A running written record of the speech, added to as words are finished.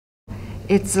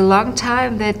It's a long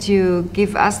time that you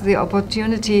give us the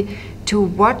opportunity to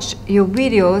watch your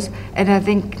videos, and I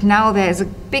think now there is a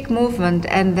big movement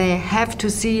and they have to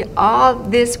see all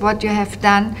this what you have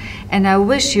done, and I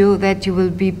wish you that you will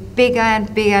be bigger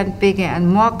and bigger and bigger and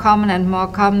more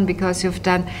common because you've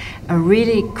done a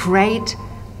really great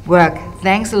work.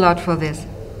 Thanks a lot for this.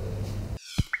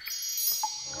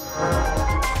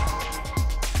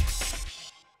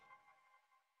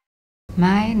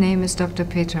 My name is Dr.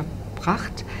 Petra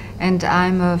Bracht and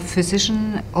I'm a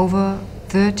physician over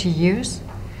 30 years,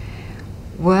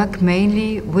 work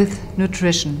mainly with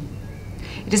nutrition.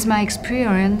 It is my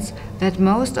experience that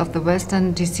most of the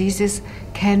Western diseases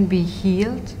can be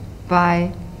healed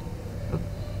by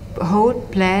whole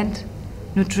plant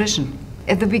nutrition.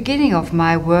 At the beginning of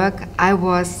my work, I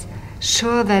was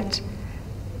sure that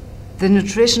the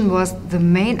nutrition was the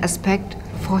main aspect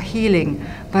for healing,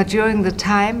 but during the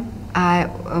time I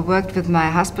worked with my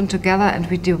husband together and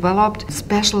we developed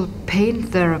special pain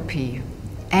therapy.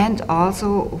 And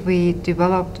also we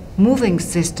developed moving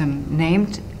system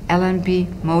named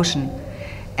LNB Motion.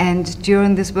 And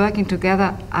during this working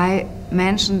together, I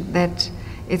mentioned that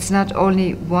it's not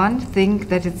only one thing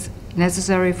that it's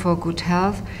necessary for good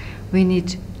health. We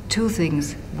need two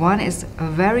things. One is a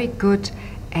very good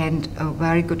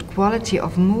quality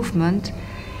of movement,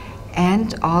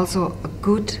 and also a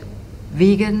good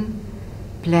vegan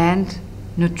plant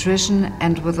nutrition,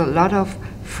 and with a lot of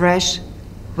fresh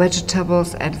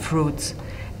vegetables and fruits.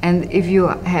 And if you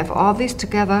have all this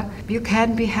together, you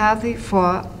can be healthy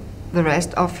for the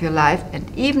rest of your life,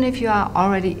 and even if you are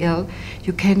already ill,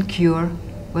 you can cure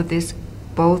with this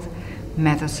both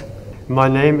methods. My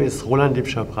name is Roland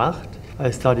Liebscher-Bracht.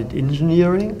 I studied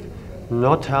engineering,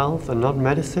 not health and not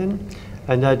medicine,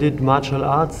 and I did martial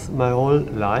arts my whole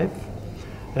life.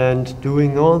 And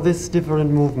doing all these different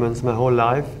movements my whole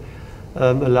life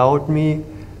allowed me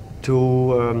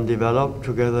to develop,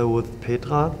 together with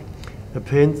Petra, a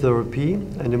pain therapy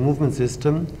and a movement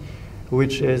system,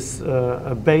 which is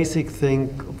a basic thing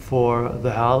for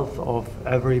the health of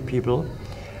every people.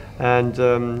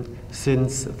 And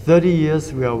since 30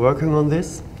 years we are working on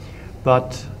this,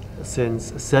 but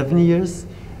since 7 years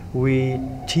we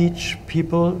teach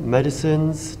people,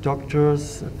 medicines,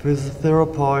 doctors,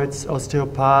 physiotherapists,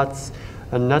 osteopaths,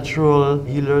 and natural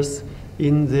healers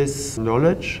in this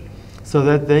knowledge, so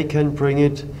that they can bring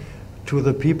it to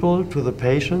the people, to the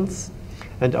patients.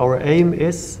 And our aim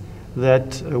is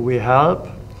that we help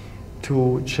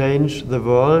to change the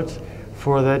world,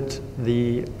 for that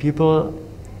the people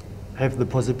have the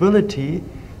possibility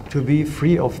to be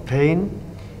free of pain,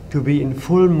 to be in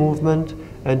full movement,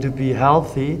 and to be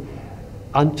healthy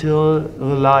until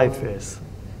the life is.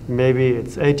 Maybe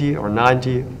it's 80 or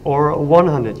 90 or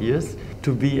 100 years,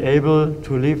 to be able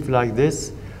to live like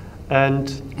this. And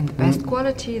in the best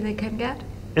quality they can get?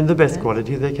 In the best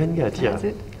quality they can get, yeah. That's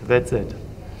it? That's it.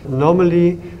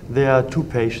 Normally there are two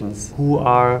patients who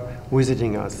are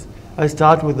visiting us. I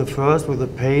start with the first, with a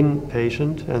pain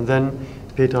patient, and then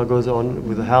Petra goes on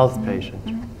with a health patient.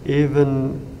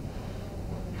 Even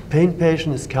pain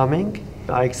patient is coming,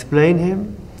 I explain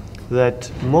him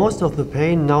that most of the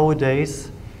pain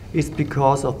nowadays is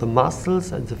because of the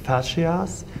muscles and the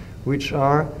fascias, which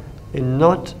are in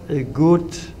not a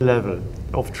good level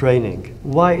of training.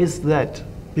 Why is that?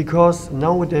 Because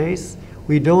nowadays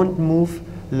we don't move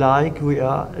like we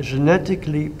are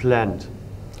genetically planned.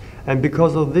 And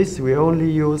because of this we only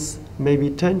use maybe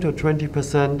 10 to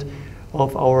 20%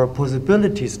 of our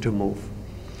possibilities to move.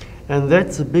 And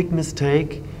that's a big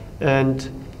mistake and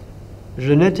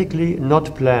genetically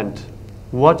not planned.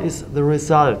 What is the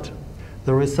result?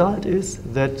 The result is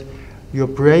that your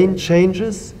brain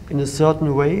changes in a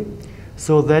certain way,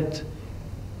 so that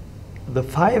the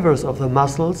fibers of the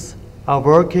muscles are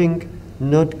working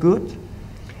not good,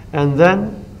 and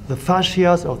then the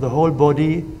fascias of the whole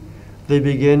body, they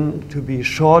begin to be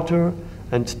shorter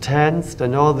and tensed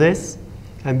and all this.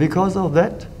 And because of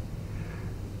that,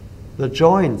 the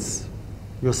joints,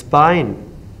 your spine,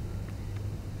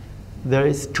 there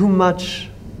is too much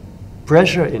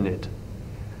pressure in it,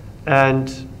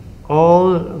 and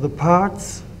all the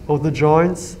parts of the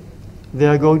joints, they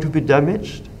are going to be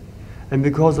damaged, and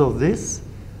because of this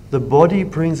the body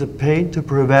brings a pain to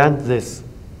prevent this.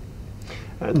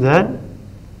 And then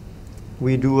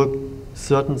we do a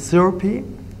certain therapy.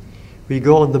 We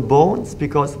go on the bones,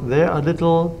 because there are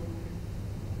little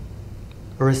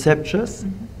receptors,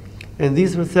 and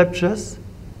these receptors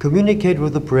communicate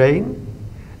with the brain,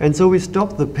 and so we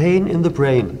stop the pain in the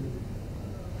brain.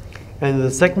 And in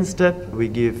the second step, we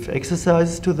give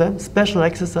exercises to them, special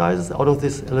exercises out of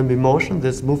this LNB motion,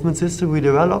 this movement system we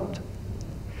developed.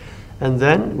 and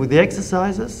then with the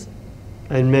exercises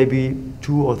and maybe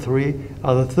 2 or 3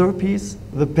 other therapies,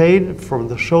 the pain from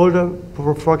the shoulder,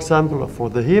 for example, or for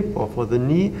the hip or for the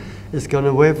knee is gone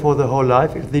away for the whole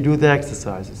life if they do the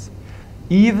exercises.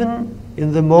 Even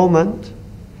in the moment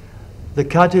the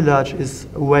cartilage is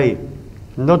away,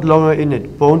 not longer in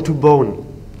it, bone to bone.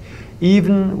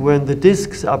 Even when the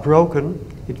discs are broken,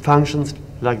 it functions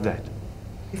like that.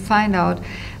 We find out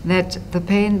that the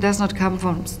pain does not come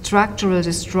from structural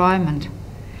destroyment.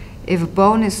 If a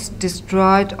bone is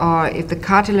destroyed or if the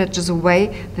cartilage is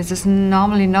away, this is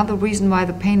normally not the reason why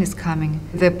the pain is coming.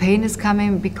 The pain is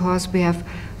coming because we have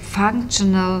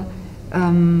functional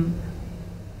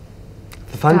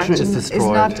the function is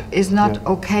destroyed. Is not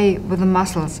okay with the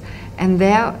muscles. And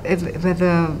there, if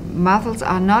the muscles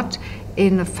are not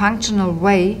in a functional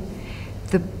way,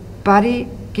 the body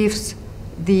gives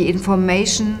the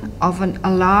information of an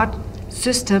alert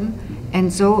system,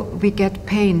 and so we get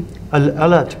pain.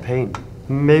 Alert pain,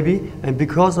 maybe, and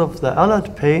because of the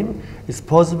alert pain, it's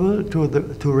possible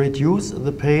to reduce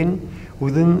the pain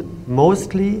within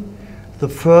mostly the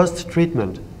first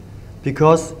treatment.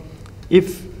 Because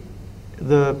if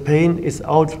the pain is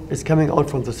coming out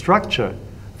from the structure,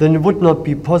 then it would not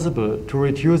be possible to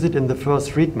reduce it in the first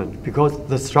treatment, because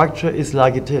the structure is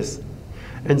like it is.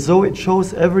 And so it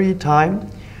shows every time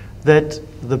that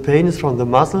the pain is from the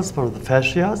muscles, from the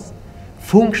fascias,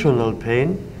 functional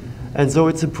pain, and so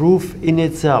it's a proof in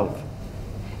itself.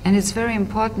 And it's very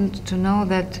important to know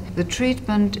that the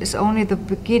treatment is only the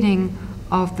beginning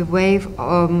of the wave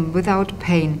without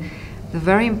pain. The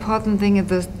very important thing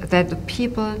is that the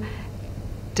people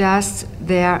does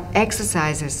their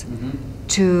exercises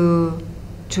to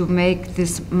make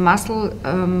this muscle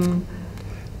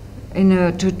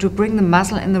to bring the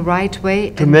muscle in the right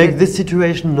way. To make this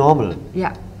situation normal.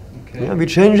 Yeah. Okay. Yeah, we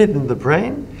change it in the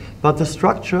brain, but the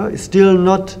structure is still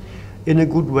not in a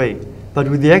good way. But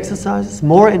with the exercises,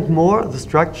 more and more, the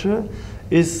structure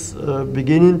is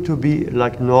beginning to be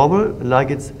like normal, like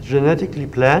it's genetically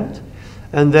planned.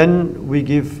 And then we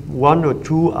give 1 or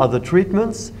 2 other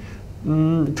treatments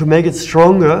to make it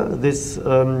stronger, this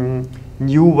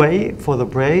new way for the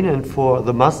brain and for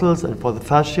the muscles and for the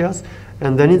fascias,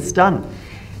 and then it's done.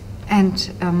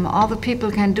 And all the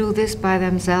people can do this by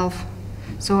themselves.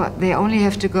 So they only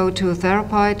have to go to a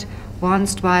therapist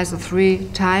once, twice, or 3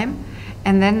 times,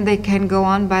 and then they can go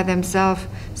on by themselves.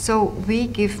 So we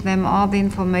give them all the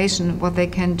information what they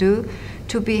can do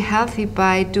to be healthy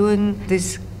by doing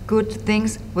these good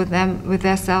things with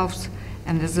themselves.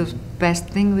 And this is the best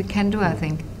thing we can do, I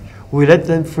think. We let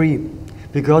them free,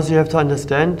 because you have to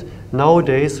understand,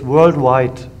 nowadays,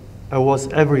 worldwide, I was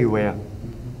everywhere.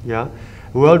 Yeah,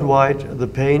 worldwide, the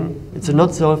pain, it's a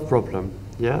not solved problem.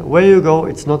 Yeah, where you go,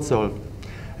 it's not solved.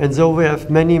 And so we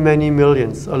have many, many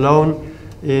millions alone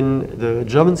in the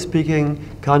German-speaking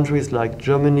countries like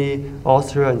Germany,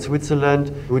 Austria, and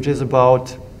Switzerland, which is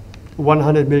about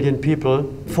 100 million people.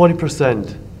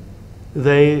 40%.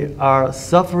 They are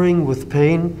suffering with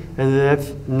pain and they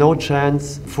have no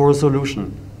chance for a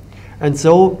solution. And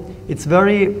so it's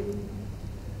very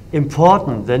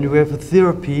important that we have a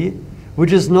therapy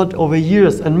which is not over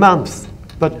years and months,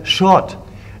 but short.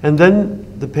 And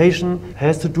then the patient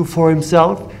has to do for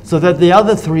himself so that the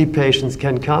other 3 patients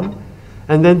can come.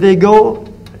 And then they go,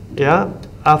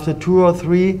 after 2 or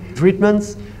 3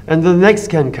 treatments, and the next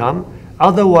can come.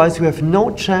 Otherwise, we have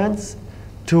no chance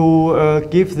to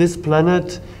give this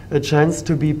planet a chance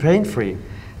to be pain-free.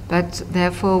 But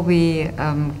therefore, we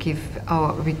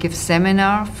give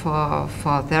seminar for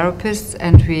therapists,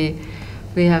 and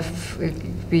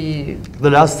the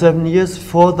last 7 years,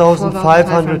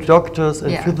 4,500 doctors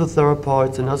and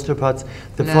physiotherapists and osteopaths,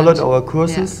 they followed our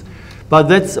courses. Yeah. But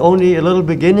that's only a little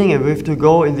beginning, and we have to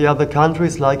go in the other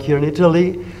countries, like here in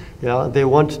Italy. Yeah, they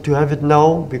want to have it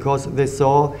now because they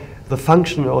saw the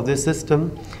function of this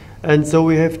system. And so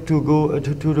we have to go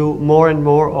to do more and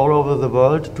more all over the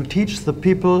world to teach the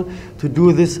people to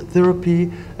do this therapy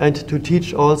and to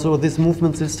teach also this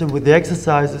movement system with the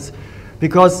exercises.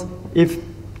 Because if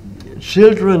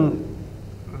children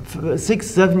 6,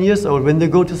 7 years old, when they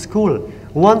go to school,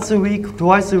 once a week,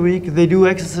 twice a week, they do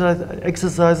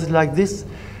exercises like this,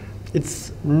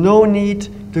 it's no need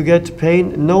to get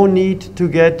pain, no need to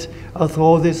get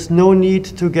arthrosis, no need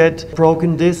to get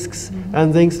broken discs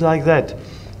and things like that.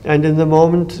 And in the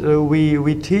moment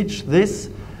we teach this,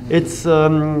 it's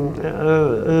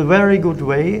a very good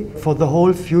way for the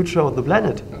whole future of the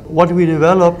planet. What we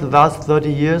developed the last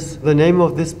 30 years, the name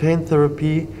of this pain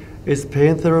therapy is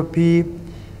pain therapy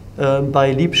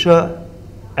by Liebscher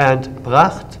and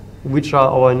Bracht, which are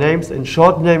our names, and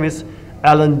short name is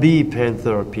L&B pain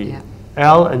therapy. Yeah.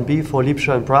 L and B for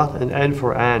Liebscher and Bracht, and N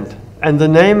for and. And the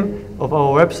name of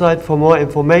our website for more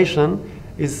information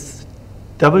is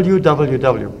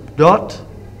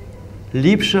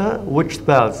www.Liebscher, which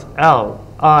spells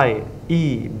Liebscher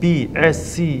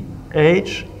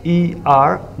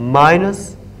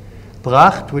minus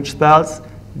Bracht, which spells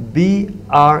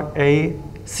BRACHT.com.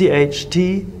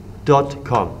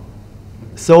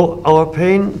 So our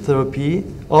pain therapy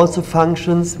also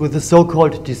functions with the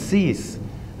so-called disease,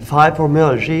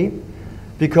 fibromyalgia,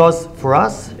 because for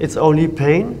us it's only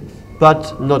pain,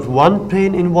 but not one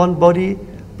pain in one body,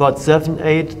 but 7,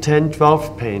 8, 10,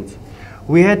 12 pains.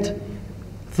 We had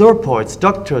therapists,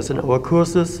 doctors in our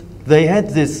courses, they had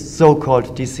this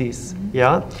so-called disease,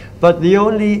 yeah? But the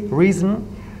only reason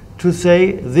to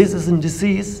say this is a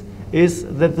disease is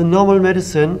that the normal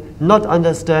medicine not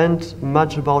understand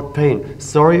much about pain.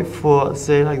 Sorry for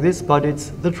saying like this, but it's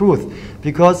the truth.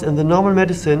 Because in the normal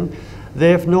medicine,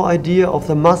 they have no idea of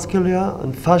the muscular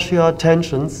and fascial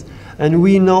tensions, and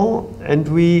we know and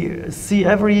we see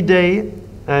every day,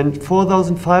 and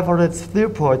 4,500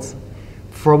 therapists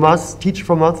from us, teach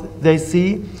from us, they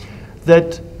see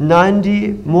that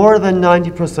more than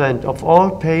 90% of all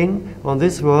pain on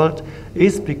this world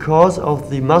is because of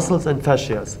the muscles and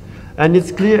fascias. And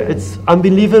it's clear, it's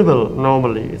unbelievable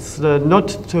normally. It's not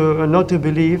to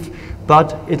believe,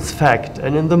 but it's fact.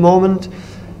 And in the moment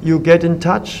you get in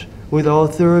touch with our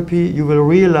therapy, you will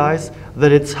realize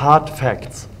that it's hard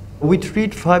facts. We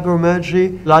treat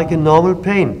fibromyalgia like a normal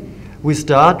pain. We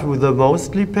start with the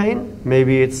mostly pain,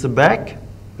 maybe it's the back,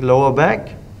 lower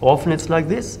back, often it's like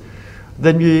this.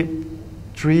 Then we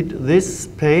treat this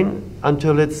pain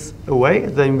until it's away,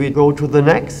 then we go to the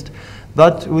next.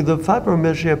 But with the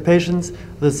fibromyalgia patients,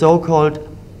 the so-called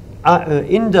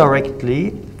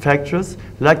indirectly factors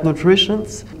like nutrition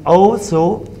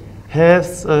also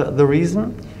has the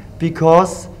reason,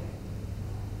 because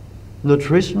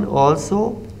nutrition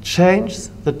also changes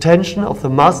the tension of the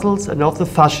muscles and of the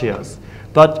fascias.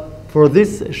 But for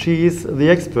this, she is the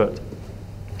expert.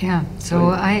 Yeah,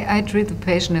 so I treat the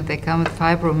patient if they come with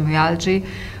fibromyalgia,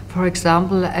 for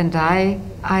example, and I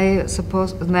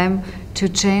suppose them to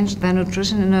change their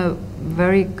nutrition in a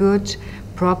very good,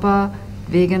 proper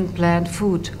vegan plant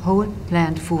food, whole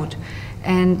plant food.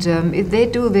 And if they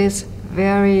do this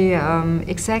very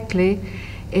exactly,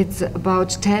 it's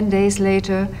about 10 days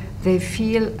later, they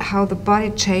feel how the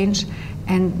body changes,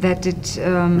 and that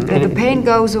that the pain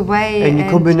goes away. And the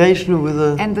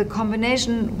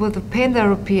combination with the pain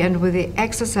therapy and with the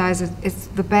exercises, it's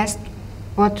the best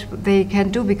what they can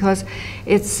do, because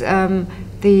it's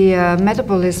the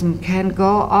metabolism can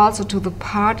go also to the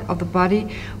part of the body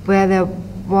where there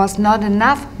was not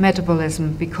enough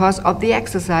metabolism because of the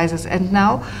exercises. And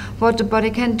now what the body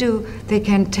can do, they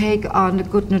can take on the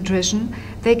good nutrition,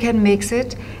 they can mix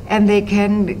it, and they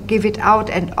can give it out,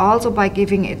 and also by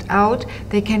giving it out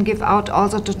they can give out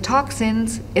also the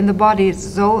toxins in the body,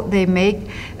 so they make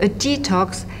a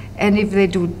detox. And if they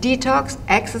do detox,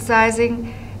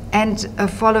 exercising and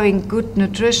following good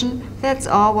nutrition, that's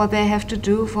all what they have to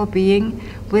do for being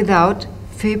without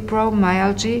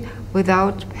fibromyalgia,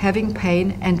 without having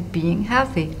pain, and being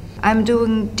healthy. I'm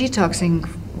doing detoxing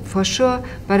for sure,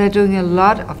 but I'm doing a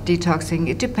lot of detoxing.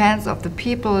 It depends of the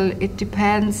people, it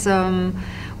depends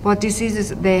what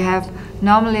diseases they have.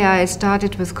 Normally I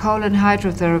started with colon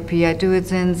hydrotherapy. I do it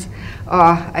since,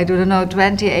 I don't know,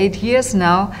 28 years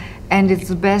now, and it's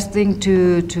the best thing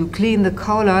to clean the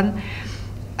colon.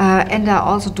 And I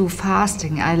also do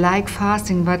fasting. I like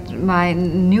fasting, but my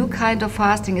new kind of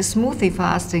fasting is smoothie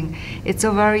fasting. It's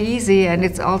so very easy, and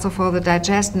it's also for the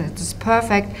digestion. It's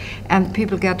perfect, and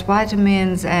people get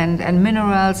vitamins and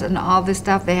minerals and all this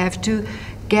stuff they have to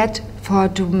get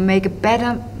to make a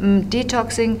better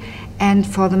detoxing, and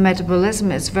for the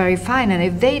metabolism it's very fine. And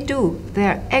if they do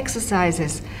their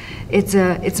exercises,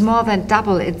 it's more than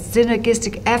double. It's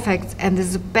synergistic effects, and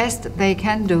it's the best they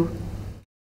can do.